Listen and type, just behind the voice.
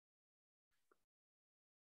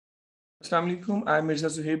Assalamu alaikum. I'm Mirza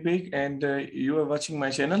Zuhaib Beg, and you are watching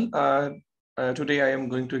my channel. Today, I am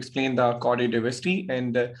going to explain the chordate diversity,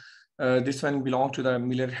 and this one belongs to the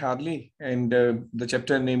Miller-Hadley, and the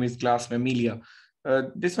chapter name is class Mammalia.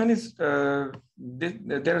 This one is there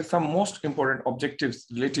are some most important objectives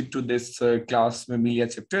related to this class Mammalia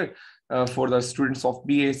chapter for the students of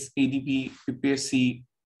BS, ADP, PPSC,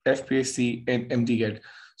 FPSC, and MDGED.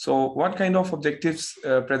 So what kind of objectives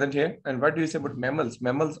present here, and what do you say about mammals?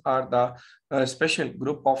 Mammals are the special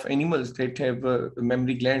group of animals that have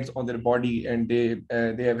mammary glands on their body, and they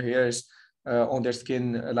have hairs on their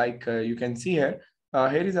skin, like you can see here.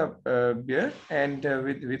 Here is a bear, and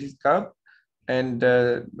with his cub, and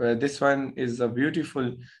this one is a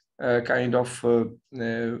beautiful kind of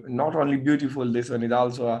not only beautiful. This one is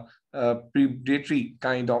also a predatory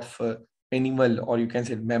kind of animal, or you can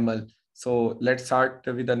say mammal. So let's start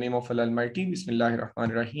with the name of Allah Almighty. Bismillahir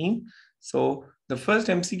Rahmanir Rahim. So the first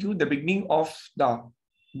MCQ, the beginning of the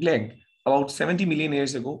blank, about 70 million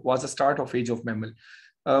years ago, was the start of age of mammal.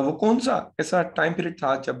 वो कौन सा ऐसा time period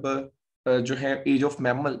था जब जो है as of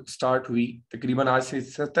mammal start हुई, तकरीबन आज से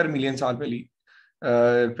 70 मिलियन साल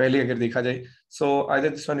पहले अगर देखा जाए. So either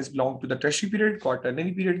this one is belong to the Tertiary period,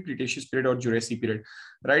 Quaternary period, Cretaceous period, or Jurassic period.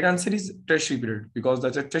 Right answer is Tertiary period, because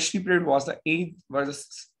the Tertiary period was the age, was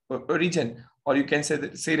the origin, or you can say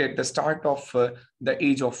that the start of the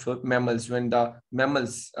age of mammals, when the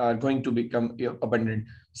mammals are going to become abundant.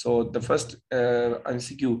 So the first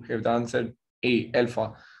MCQ have the answer A,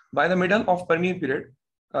 alpha. By the middle of Permian period,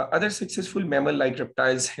 other successful mammal-like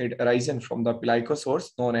reptiles had arisen from the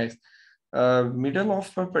Pelycosaurs, known as middle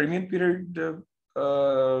of Permian period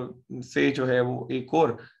से जो है वो एक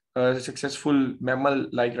और successful mammal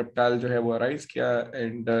like reptile जो है वो arise किया,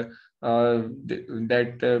 and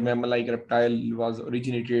that mammal-like reptile was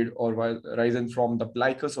originated or was arisen from the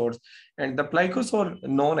Pelycosaurs, and the Pelycosaur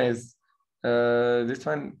known as this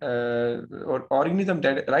one or organism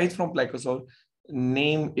that arise from Pelycosaur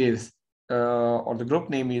name is or the group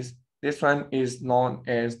name is, this one is known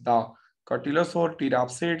as the Cotylosaur,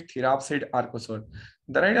 Therapsid, Therapsid, Archosaur.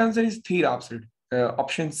 The right answer is Therapsid,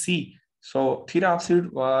 option C. So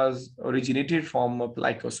Therapsid was originated from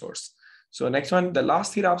Pelycosaurs. So next one, the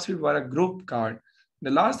last Therapsid were a group card.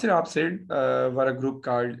 The last Therapsid were a group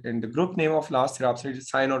card, and the group name of last Therapsid is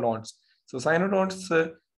Cynodonts. So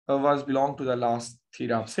Cynodonts was belong to the last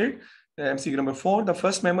Therapsid. MCQ number 4, the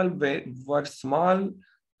first mammal were small.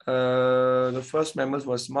 The first mammals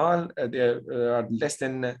were small. They are less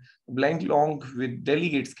than blank long with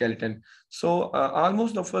delicate skeleton. So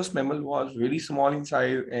almost the first mammal was very small in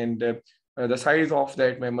size, and the size of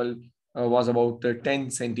that mammal was about 10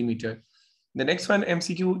 centimeter. The next one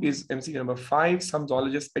MCQ is MCQ number 5. Some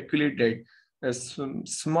zoologists speculate that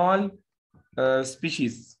small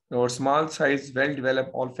species or small size,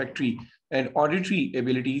 well-developed olfactory and auditory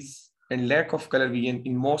abilities and lack of color vision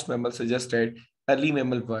in most mammals suggested early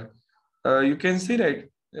mammal were. You can see that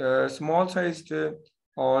small sized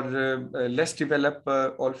or less developed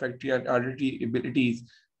olfactory and auditory abilities,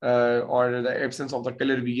 or the absence of the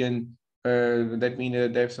color vision, that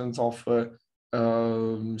means the absence of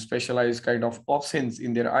specialized kind of options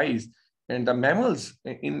in their eyes. And the mammals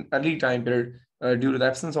in early time period, due to the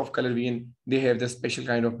absence of color vision, they have the special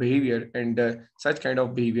kind of behavior, and such kind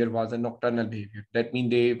of behavior was a nocturnal behavior. That means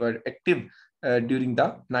they were active during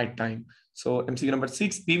the night time. So MCQ number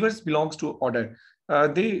 6, beavers belongs to order.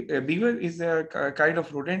 Beaver is a kind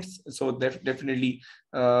of rodents, so definitely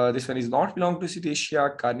this one is not belong to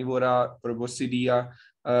Cetacea, Carnivora, Proboscidea.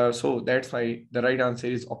 So that's why the right answer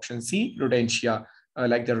is option C, Rodentia,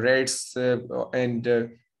 like the rats, and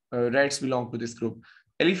rats belong to this group.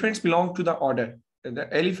 Elephants belong to the order. The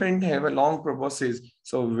elephant have a long proboscis,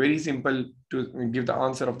 so very simple to give the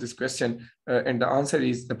answer of this question, and the answer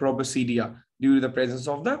is the Proboscidea, due to the presence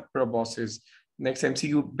of the proboscis. Next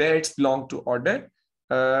MCQ, bats belong to order.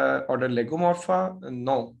 Order Legomorpha?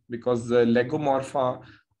 No, because the Legomorpha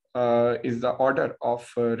is the order of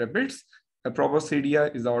rabbits.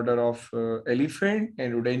 Proboscidea is the order of elephant,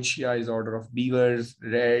 and Rodentia is the order of beavers,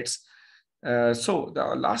 rats. So the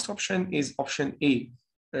last option is option A.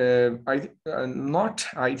 I'm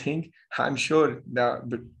sure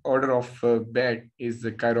the order of bat is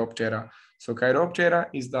the Chiroptera. So Chiroptera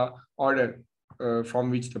is the order from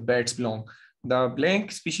which the bats belong. The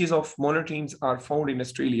blank species of monotremes are found in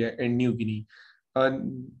Australia and New Guinea.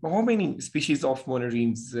 How many species of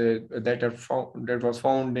monotremes that was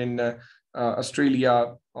found in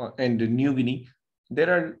Australia and New Guinea? There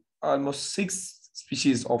are almost 6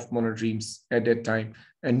 species of monotremes at that time,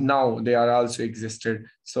 and now they are also existed.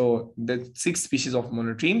 So the 6 species of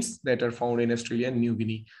monotremes that are found in Australia and New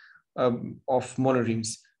Guinea of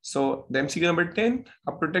monotremes. So the MCQ number 10,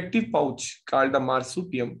 a protective pouch called the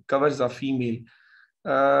marsupium covers the female.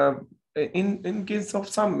 Uh, in case of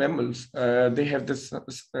some mammals, they have this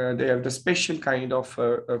they have the special kind of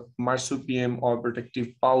marsupium or protective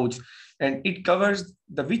pouch, and it covers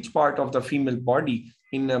the which part of the female body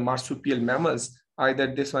in marsupial mammals.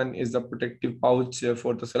 Either this one is the protective pouch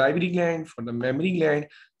for the salivary gland, for the mammary gland,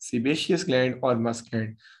 sebaceous gland, or musk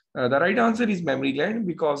gland. The right answer is mammary gland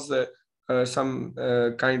because some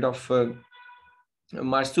kind of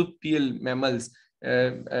marsupial mammals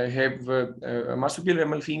have marsupial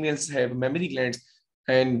mammal females have mammary glands,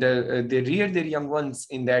 and they rear their young ones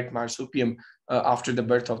in that marsupium after the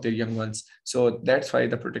birth of their young ones. So that's why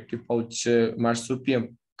the protective pouch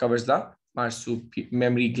marsupium covers the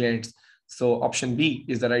mammary glands. So option B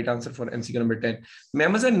is the right answer for MCQ number 10.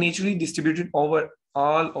 Mammals are naturally distributed over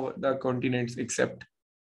all over the continents except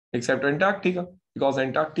Antarctica, because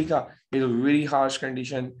Antarctica is a very harsh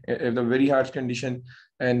condition, the very harsh condition,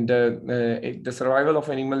 and the survival of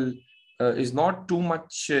animal is not too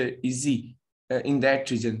much easy in that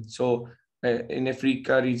region. So in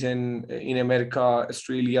Africa region, in America,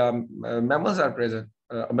 Australia, mammals are present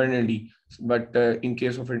abundantly, but in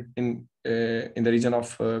case of in the region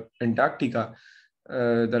of Antarctica,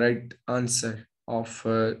 the right answer of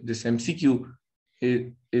this MCQ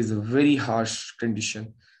is a very harsh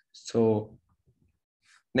condition. So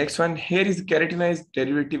next one, hair is a keratinized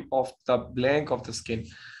derivative of the blank of the skin.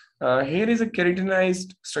 Hair is a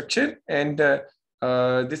keratinized structure, and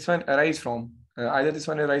this one arises from either this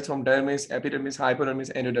one arises from dermis, epidermis,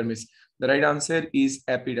 hypodermis, endodermis. The right answer is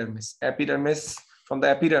epidermis. Epidermis, from the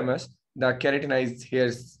epidermis, the keratinized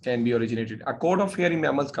hairs can be originated. A coat of hair in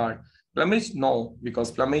mammals called plumage? No,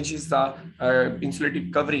 because plumage is the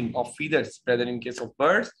insulative covering of feathers present in case of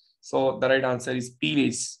birds. So the right answer is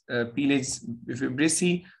pelage. Pelage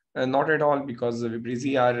vibrissae, not at all, because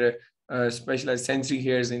vibrissae are specialized sensory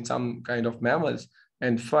hairs in some kind of mammals,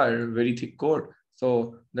 and fur, very thick coat.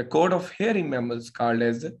 So the coat of hair in mammals called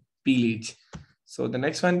as pelage. So the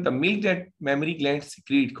next one, the milk that mammary glands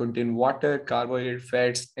secrete contain water, carbohydrate,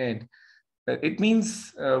 fats, and it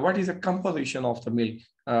means what is the composition of the milk?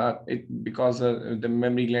 Because the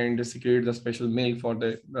mammary gland secretes the special milk for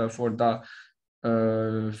the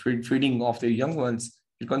feeding of the young ones.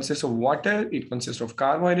 It consists of water, it consists of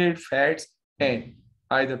carbohydrate, fats, and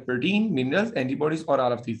either protein, minerals, antibodies, or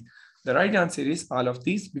all of these. The right answer is all of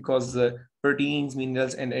these, because proteins,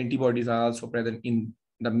 minerals, and antibodies are also present in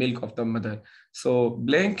the milk of the mother. So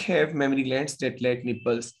blank have mammary glands that lack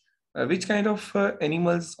nipples. Which kind of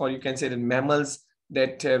animals, or you can say the mammals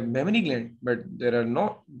that have mammary gland, but there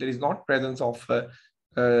is not presence of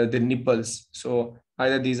the nipples. So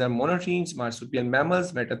either these are monotremes, marsupial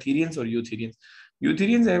mammals, metatherians, or eutherians.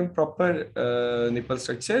 Eutherians have proper nipple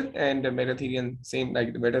structure, and metatherian same,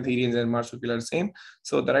 like the metatherians and marsupial are same.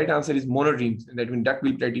 So the right answer is monotremes. That means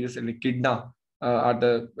duckbill, platypus, and echidna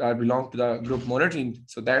belong to the group monotremes.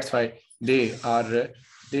 So that's why they are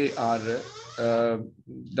the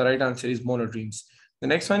right answer is monotremes. The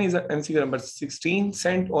next one is MCQ number 16.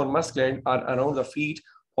 Scent or musk gland are around the feet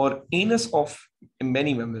or anus of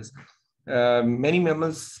many mammals. Many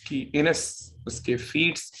mammals की anus, उसके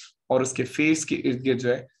feet और उसके face के इर्द गिर्द जो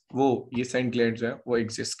है वो ये scent gland जो है वो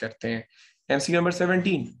exist करते हैं. MCQ number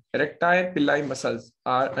 17. Erectile pili muscles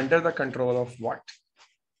are under the control of what?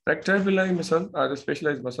 Erectile pili muscles are the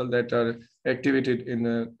specialized muscles that are activated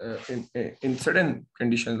in certain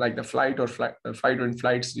conditions, like the fight or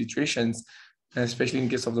flight situations, especially in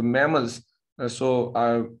case of the mammals.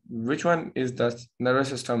 Which one is the nervous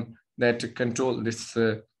system that control this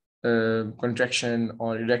contraction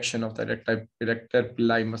or erection of the erectile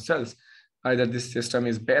pili muscles? Either this system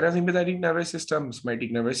is parasympathetic nervous system,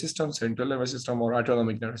 somatic nervous system, central nervous system, or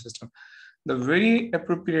autonomic nervous system. The very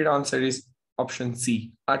appropriate answer is option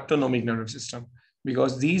C, autonomic nervous system,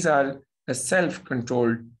 because these are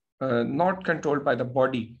self-controlled, not controlled by the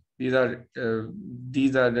body. These are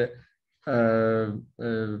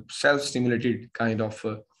self-stimulated kind of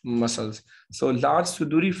muscles. So large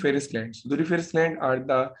sudoriferous glands. Sudoriferous glands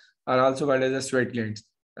are also called as the sweat glands.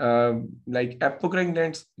 Like apocrine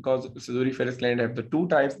glands, because sudoriferous gland have the two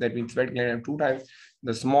types. That means sweat gland have two types.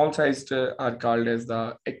 The small sized are called as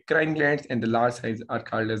the eccrine glands, and the large size are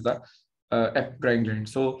called as the apocrine gland.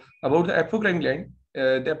 So about the apocrine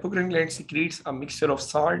gland secretes a mixture of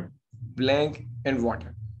salt, blank, and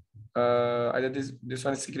water. Either this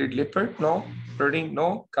one is secret lipid, no. Protein,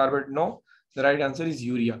 no. Carbohydrate, no. The right answer is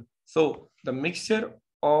urea. So the mixture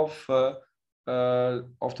of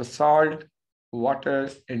the salt, water,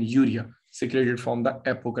 and urea secreted from the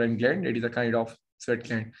apocrine gland. It is a kind of sweat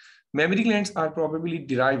gland. Mammary glands are probably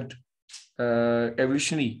derived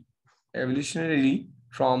evolutionarily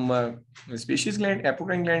from species gland,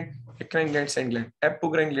 apocrine gland, eccrine gland, scent gland.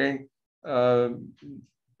 Apocrine gland, uh,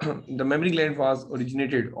 the mammary gland was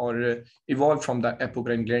originated or evolved from the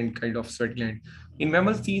apocrine gland, kind of sweat gland. In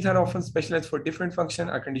mammals, teeth are often specialized for different function,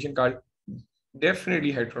 a condition called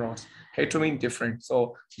definitely heteros. Hetero means different.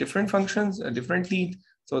 So different functions, different teeth.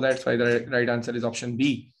 So that's why the right answer is option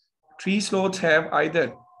B. Tree sloths have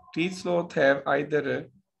either, tree sloth have either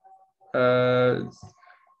uh,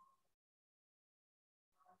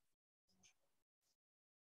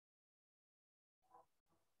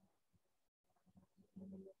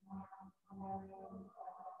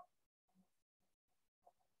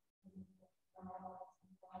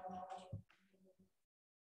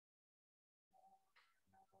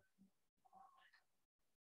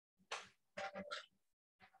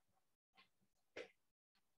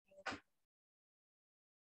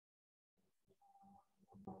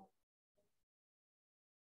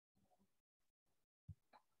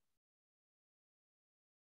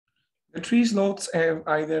 the tree sloths have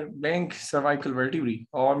either blank cervical vertebrae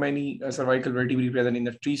or many cervical vertebrae present in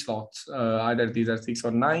the tree sloths. Either these are 6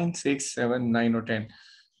 or 9, 6, 7, 9, or 10.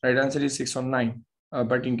 Right answer is 6 or 9.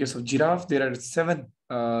 But in case of giraffe, there are seven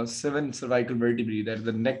cervical vertebrae. That is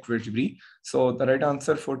the neck vertebrae. So the right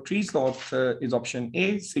answer for tree sloth is option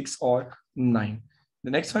A, 6 or 9.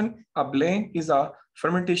 The next one, a blank is a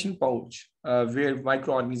fermentation pouch where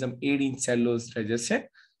microorganisms aid in cellulose digestion.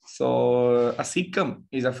 So a cecum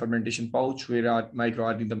is a fermentation pouch where a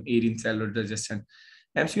microorganism aid in cellular digestion.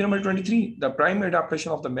 MCQ number 23, the primary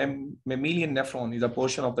adaptation of the mammalian nephron is a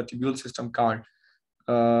portion of the tubule system called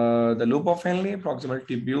the loop of Henle, proximal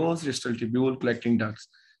tubules, distal tubule, collecting ducts.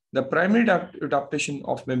 The primary adaptation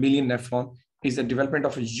of mammalian nephron is the development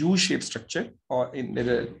of a U-shaped structure or in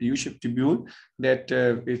the U-shaped tubule that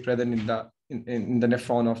is present in the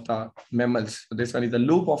nephron of the mammals. So this one is the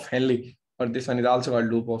loop of Henle, or this one is also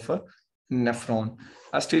called loop of a nephron.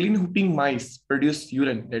 Australian whooping mice produce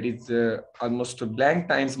urine that is almost blank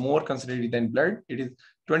times more concentrated than blood. It is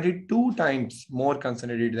 22 times more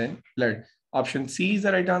concentrated than blood. Option C is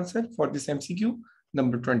the right answer for this MCQ.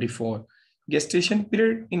 Number 24. Gestation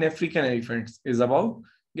period in African elephants is about.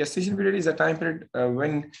 Gestation period is a time period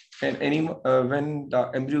when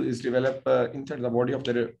the embryo is developed inside the body of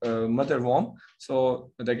the mother worm.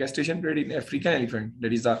 So the gestation period in African elephant,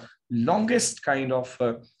 that is the longest kind of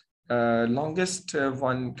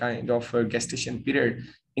one kind of gestation period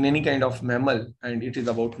in any kind of mammal, and it is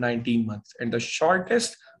about 19 months. And the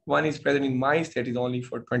shortest one is present in mice, that is only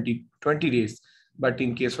for 20 days. But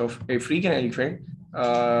in case of African elephant,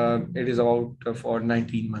 it is about for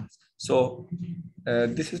 19 months. So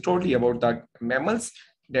this is totally about the mammals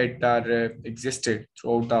that are existed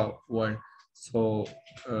throughout the world. So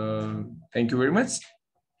thank you very much.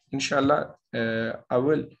 Inshallah, I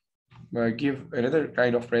will give another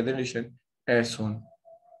kind of presentation as soon.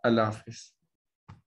 Allah Hafiz.